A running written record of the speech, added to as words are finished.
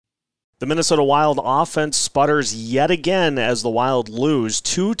The Minnesota Wild offense sputters yet again as the Wild lose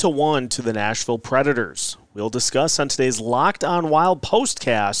 2-1 to the Nashville Predators. We'll discuss on today's Locked On Wild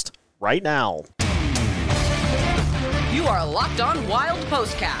postcast right now. You are Locked On Wild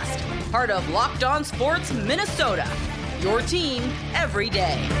postcast, part of Locked On Sports Minnesota, your team every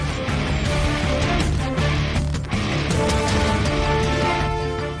day.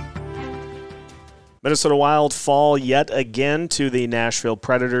 Minnesota Wild fall yet again to the Nashville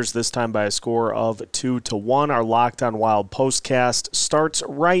Predators, this time by a score of 2-1. Our Locked On Wild postcast starts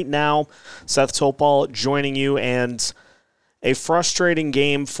right now. Seth Topal joining you, and a frustrating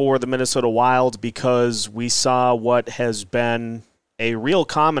game for the Minnesota Wild because we saw what has been a real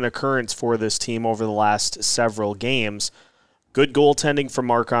common occurrence for this team over the last several games. Good goaltending from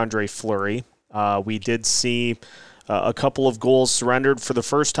Marc-Andre Fleury. We did see a couple of goals surrendered. For the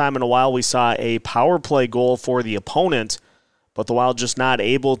first time in a while, we saw a power play goal for the opponent, but the Wild just not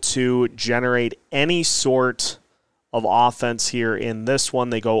able to generate any sort of offense here in this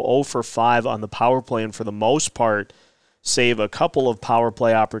one. They go 0 for 5 on the power play, and for the most part, save a couple of power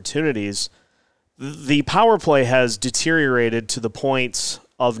play opportunities. The power play has deteriorated to the point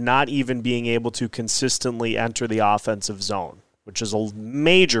of not even being able to consistently enter the offensive zone, which is a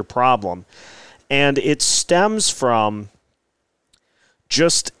major problem. And it stems from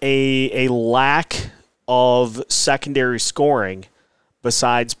just a lack of secondary scoring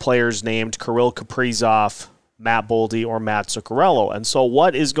besides players named Kirill Kaprizov, Matt Boldy, or Matt Zuccarello. And so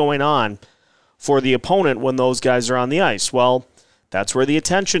what is going on for the opponent when those guys are on the ice? Well, that's where the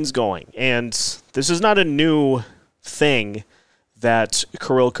attention's going. And this is not a new thing that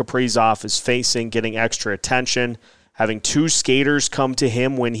Kirill Kaprizov is facing, getting extra attention, having two skaters come to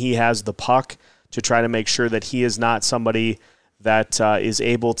him when he has the puck to try to make sure that he is not somebody that is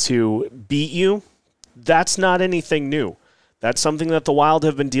able to beat you. That's not anything new. That's something that the Wild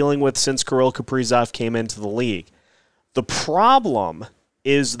have been dealing with since Kirill Kaprizov came into the league. The problem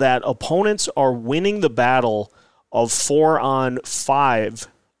is that opponents are winning the battle of 4-on-5,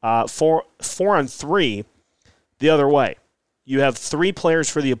 4-on-3 the other way. You have 3 players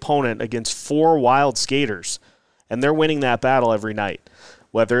for the opponent against 4 Wild skaters, and they're winning that battle every night.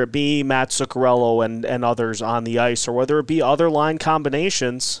 Whether it be Matt Zuccarello and others on the ice, or whether it be other line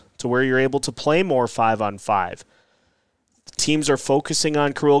combinations to where you're able to play more 5-on-5. Teams are focusing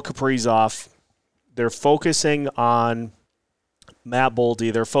on Kirill Kaprizov. They're focusing on Matt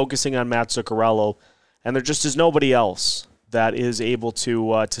Boldy. They're focusing on Matt Zuccarello. And there just is nobody else that is able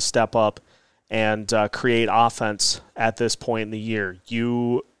to step up and create offense at this point in the year.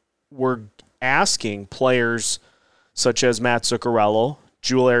 You were asking players such as Matt Zuccarello,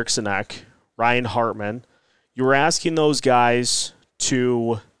 Joel Eriksson Ek, Ryan Hartman, you were asking those guys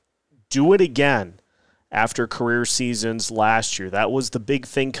to do it again after career seasons last year. That was the big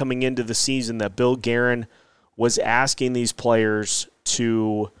thing coming into the season, that Bill Guerin was asking these players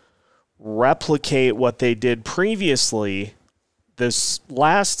to replicate what they did previously this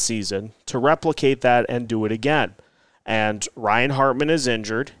last season, to replicate that and do it again. And Ryan Hartman is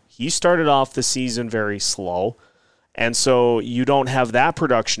injured. He started off the season very slow, and so you don't have that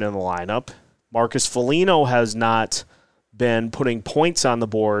production in the lineup. Marcus Foligno has not been putting points on the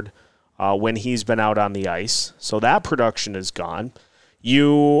board when he's been out on the ice, so that production is gone.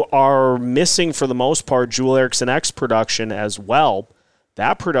 You are missing, for the most part, Joel Eriksson Ek's production as well.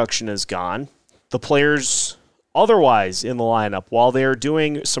 That production is gone. The players otherwise in the lineup, while they are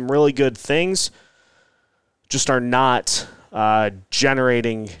doing some really good things, just are not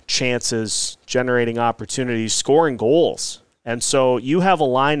generating chances, generating opportunities, scoring goals. And so you have a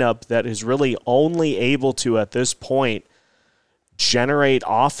lineup that is really only able to, at this point, generate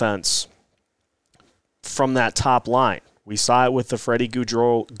offense from that top line. We saw it with the Freddie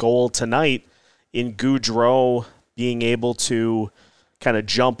Gaudreau goal tonight, in Gaudreau being able to kind of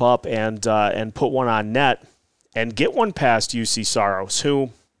jump up and put one on net and get one past UC Saros,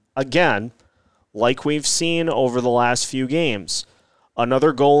 who, again, like we've seen over the last few games,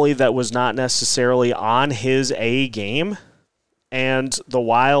 another goalie that was not necessarily on his A game. And the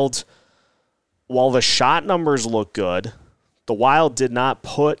Wild, while the shot numbers look good, the Wild did not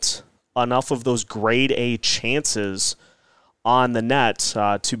put enough of those grade A chances on the net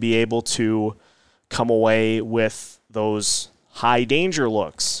to be able to come away with those high danger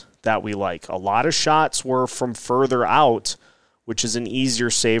looks that we like. A lot of shots were from further out, which is an easier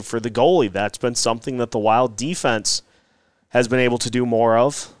save for the goalie. That's been something that the Wild defense has been able to do more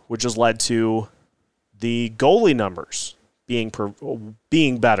of, which has led to the goalie numbers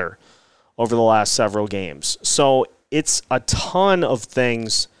being better over the last several games. So it's a ton of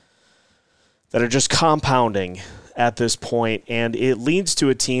things that are just compounding at this point, and it leads to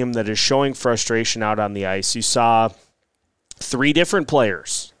a team that is showing frustration out on the ice. You saw 3 different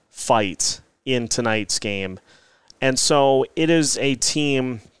players fight in tonight's game, and so it is a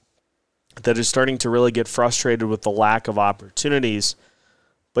team that is starting to really get frustrated with the lack of opportunities.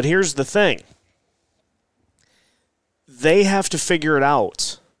 But here's the thing. They have to figure it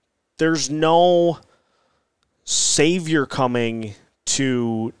out. There's no savior coming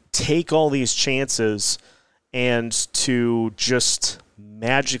to take all these chances and to just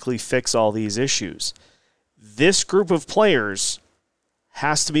magically fix all these issues. This group of players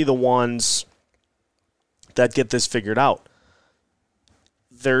has to be the ones that get this figured out.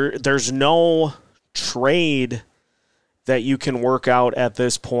 There's no trade that you can work out at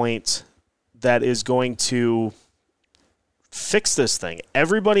this point that is going to fix this thing.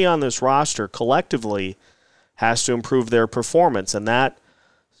 Everybody on this roster collectively has to improve their performance, and that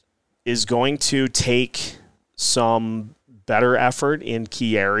is going to take some better effort in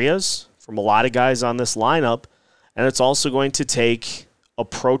key areas from a lot of guys on this lineup, and it's also going to take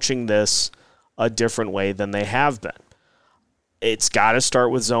approaching this a different way than they have been. It's got to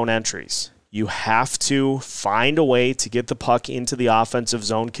start with zone entries. You have to find a way to get the puck into the offensive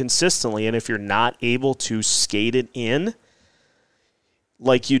zone consistently, and if you're not able to skate it in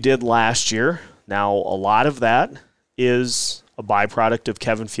like you did last year, now a lot of that is a byproduct of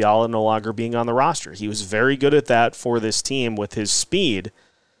Kevin Fiala no longer being on the roster. He was very good at that for this team with his speed,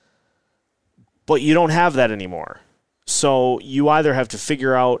 but you don't have that anymore. So you either have to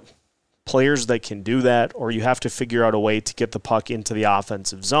figure out players that can do that, or you have to figure out a way to get the puck into the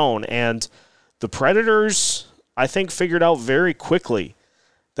offensive zone. And the Predators, I think, figured out very quickly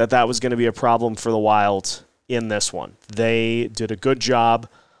that that was going to be a problem for the Wild in this one. They did a good job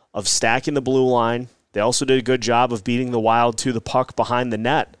of stacking the blue line. They also did a good job of beating the Wild to the puck behind the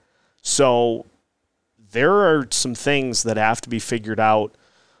net. So there are some things that have to be figured out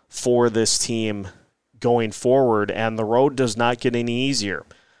for this team going forward, and the road does not get any easier.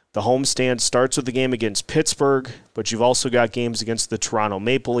 The homestand starts with the game against Pittsburgh, but you've also got games against the Toronto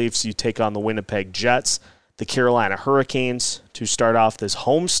Maple Leafs. You take on the Winnipeg Jets, the Carolina Hurricanes to start off this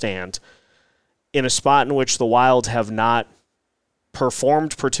homestand in a spot in which the Wild have not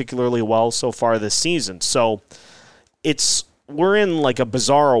performed particularly well so far this season. So we're in like a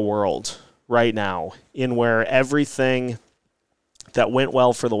bizarro world right now in where everything that went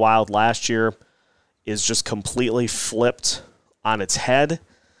well for the Wild last year is just completely flipped on its head.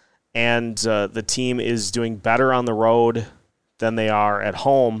 And the team is doing better on the road than they are at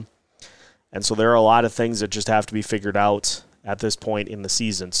home. And so there are a lot of things that just have to be figured out at this point in the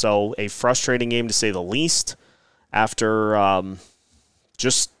season. So a frustrating game to say the least after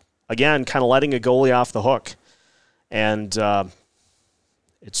just, again, kind of letting a goalie off the hook. And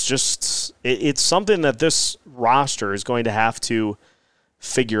it's something that this roster is going to have to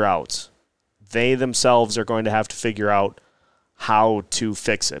figure out. They themselves are going to have to figure out how to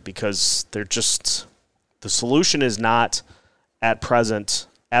fix it, because they're just, the solution is not at present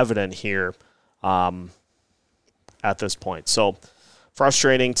evident here at this point. So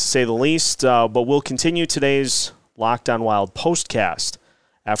frustrating to say the least, but we'll continue today's Locked On Wild postcast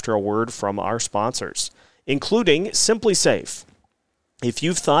after a word from our sponsors, including Simply Safe. If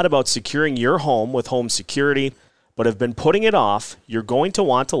you've thought about securing your home with home security but have been putting it off, you're going to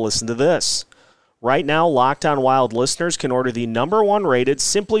want to listen to this. Right now, Locked On Wild listeners can order the #1 rated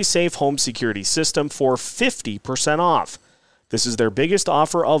Simply Safe home security system for 50% off. This is their biggest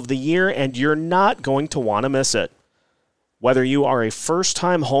offer of the year, and you're not going to want to miss it. Whether you are a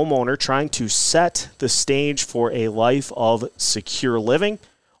first-time homeowner trying to set the stage for a life of secure living,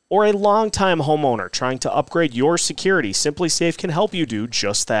 or a long-time homeowner trying to upgrade your security, Simply Safe can help you do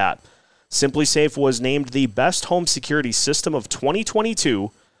just that. Simply Safe was named the best home security system of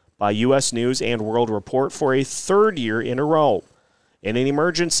 2022 by U.S. News and World Report for a 3rd year in a row. In an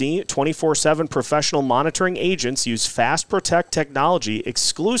emergency, 24/7 professional monitoring agents use Fast Protect technology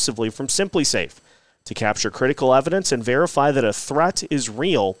exclusively from Simply Safe to capture critical evidence and verify that a threat is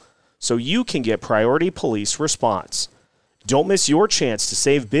real so you can get priority police response. Don't miss your chance to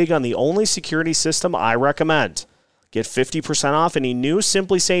save big on the only security system I recommend. Get 50% off any new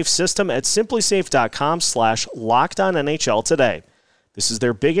Simply Safe system at simplysafe.com/LockedOnNHL today. This is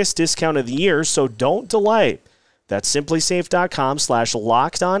their biggest discount of the year, so don't delay. That's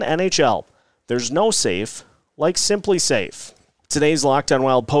simplysafe.com/LockedOnNHL. There's no safe like Simply Safe. Today's Locked On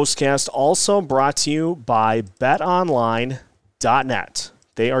Wild postcast also brought to you by BetOnline.net.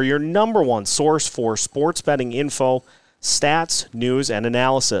 They are your #1 source for sports betting info, stats, news, and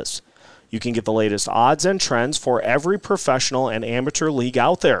analysis. You can get the latest odds and trends for every professional and amateur league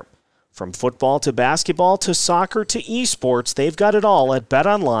out there. From football to basketball to soccer to esports, they've got it all at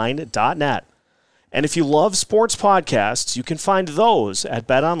betonline.net. And if you love sports podcasts, you can find those at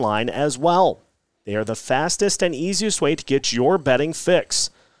BetOnline as well. They are the fastest and easiest way to get your betting fix.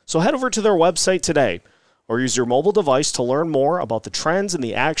 So head over to their website today or use your mobile device to learn more about the trends and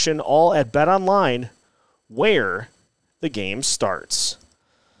the action, all at BetOnline, where the game starts.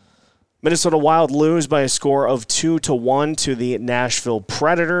 Minnesota Wild lose by a score of 2-1 to the Nashville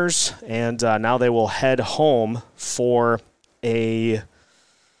Predators, and now they will head home for a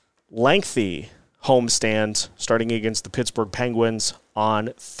lengthy homestand starting against the Pittsburgh Penguins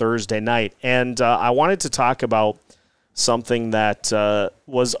on Thursday night. And I wanted to talk about something that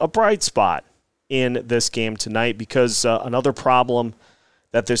was a bright spot in this game tonight, because another problem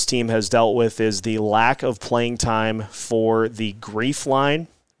that this team has dealt with is the lack of playing time for the grief line,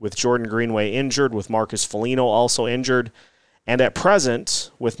 with Jordan Greenway injured, with Marcus Foligno also injured, and at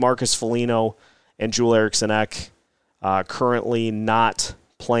present, with Marcus Foligno and Joel Eriksson Ek currently not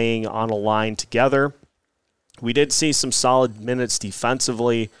playing on a line together. We did see some solid minutes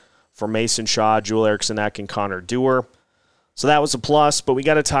defensively from Mason Shaw, Joel Eriksson Ek, and Connor Dewar. So that was a plus, but we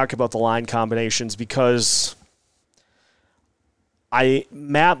got to talk about the line combinations, because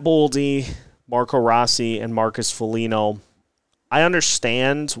Matt Boldy, Marco Rossi, and Marcus Foligno, I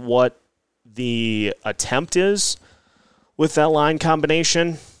understand what the attempt is with that line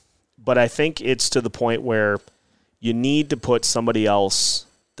combination, but I think it's to the point where you need to put somebody else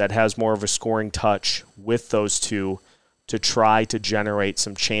that has more of a scoring touch with those two to try to generate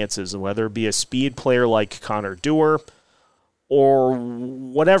some chances, and whether it be a speed player like Connor Dewar or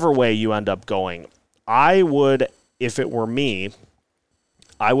whatever way you end up going. I would, if it were me,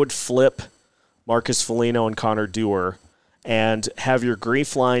 I would flip Marcus Foligno and Connor Dewar and have your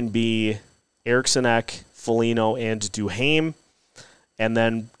grief line be Eriksson Ek, Foligno, and Duhaime, and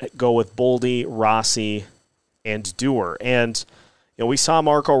then go with Boldy, Rossi, and Dewar. And we saw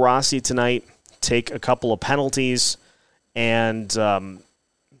Marco Rossi tonight take a couple of penalties, and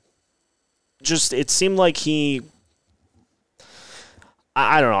it seemed like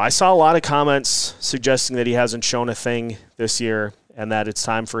I don't know. I saw a lot of comments suggesting that he hasn't shown a thing this year, and that it's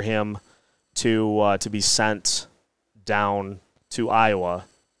time for him to be sent down to Iowa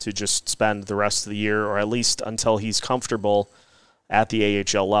to just spend the rest of the year, or at least until he's comfortable at the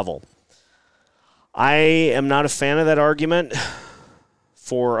AHL level. I am not a fan of that argument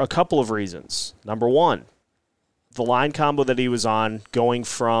for a couple of reasons. Number one, the line combo that he was on, going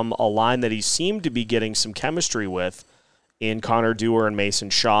from a line that he seemed to be getting some chemistry with in Connor Dewar and Mason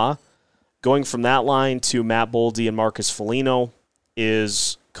Shaw, going from that line to Matt Boldy and Marcus Foligno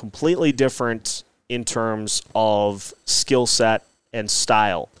is completely different in terms of skill set and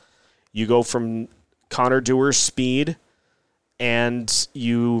style. You go from Connor Dewar's speed and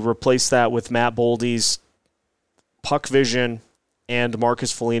you replace that with Matt Boldy's puck vision and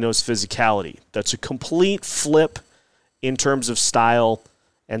Marcus Foligno's physicality. That's a complete flip in terms of style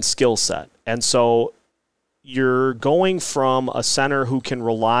and skill set. And so you're going from a center who can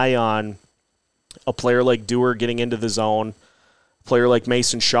rely on a player like Dewar getting into the zone, a player like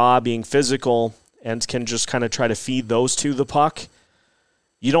Mason Shaw being physical and can just kind of try to feed those two the puck.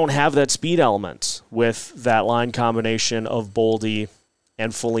 You don't have that speed element with that line combination of Boldy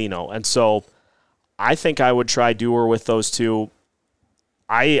and Foligno. And so I think I would try Dewar with those two.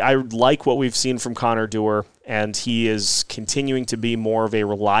 I like what we've seen from Connor Dewar, and he is continuing to be more of a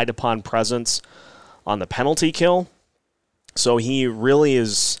relied-upon presence on the penalty kill. So he really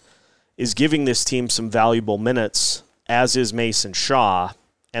is giving this team some valuable minutes, as is Mason Shaw.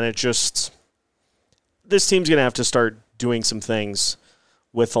 And this team's going to have to start doing some things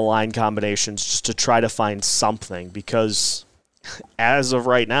with the line combinations just to try to find something, because as of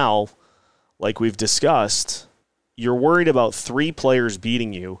right now, like we've discussed, you're worried about three players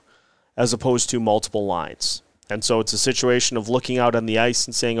beating you as opposed to multiple lines. And so it's a situation of looking out on the ice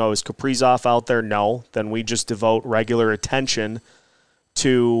and saying, oh, is Kaprizov out there? No. Then we just devote regular attention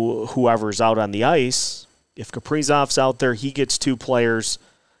to whoever's out on the ice. If Kaprizov's out there, he gets two players,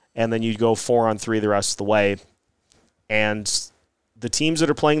 and then you go 4-on-3 the rest of the way. And the teams that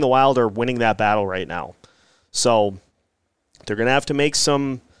are playing the Wild are winning that battle right now. So they're going to have to make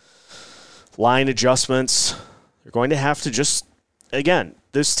some line adjustments. They're going to have to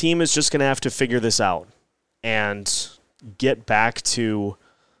this team is just going to have to figure this out and get back to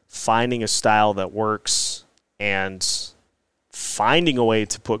finding a style that works and finding a way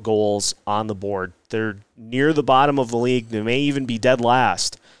to put goals on the board. They're near the bottom of the league. They may even be dead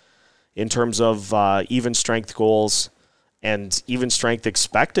last in terms of even strength goals and even strength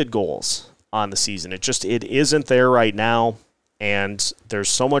expected goals on the season. It isn't there right now, And there's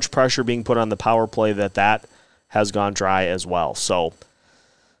so much pressure being put on the power play that has gone dry as well. So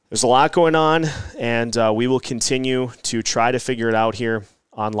there's a lot going on, and we will continue to try to figure it out here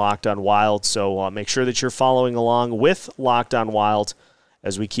on Locked On Wild. So make sure that you're following along with Locked On Wild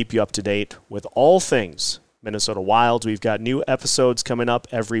as we keep you up to date with all things Minnesota Wild. We've got new episodes coming up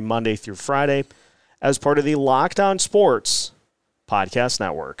every Monday through Friday as part of the Locked On Sports Podcast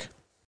Network.